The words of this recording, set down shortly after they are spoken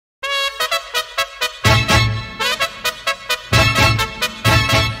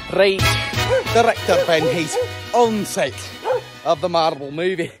Right, director Ben Hayes on set of the Marvel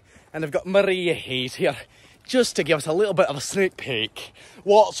movie, and I've got Marea Hayes here just to give us a little bit of a sneak peek.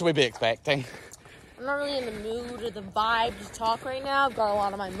 What should we be expecting? I'm not really in the mood or the vibe to talk right now. I've got a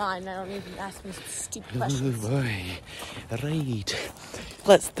lot on my mind. I don't need you to ask me some stupid questions. Oh boy. Right.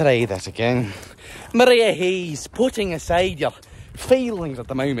 Let's try that again. Marea Hayes, putting aside your feelings at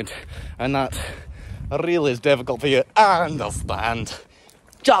the moment, and that really is difficult for you, I understand.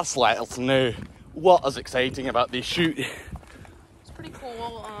 Just let us know what is exciting about this shoot. It's pretty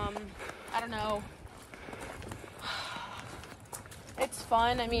cool. I don't know. It's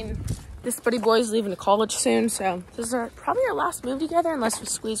fun. I mean, this buddy boy's leaving to college soon, so this is probably our last movie together, unless we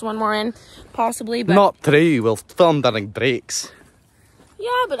squeeze one more in, possibly. But not true, we'll film during breaks.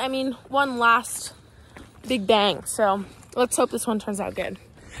 Yeah, but I mean, one last big bang, so let's hope this one turns out good.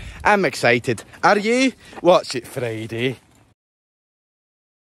 I'm excited. Are you? Watch it Friday.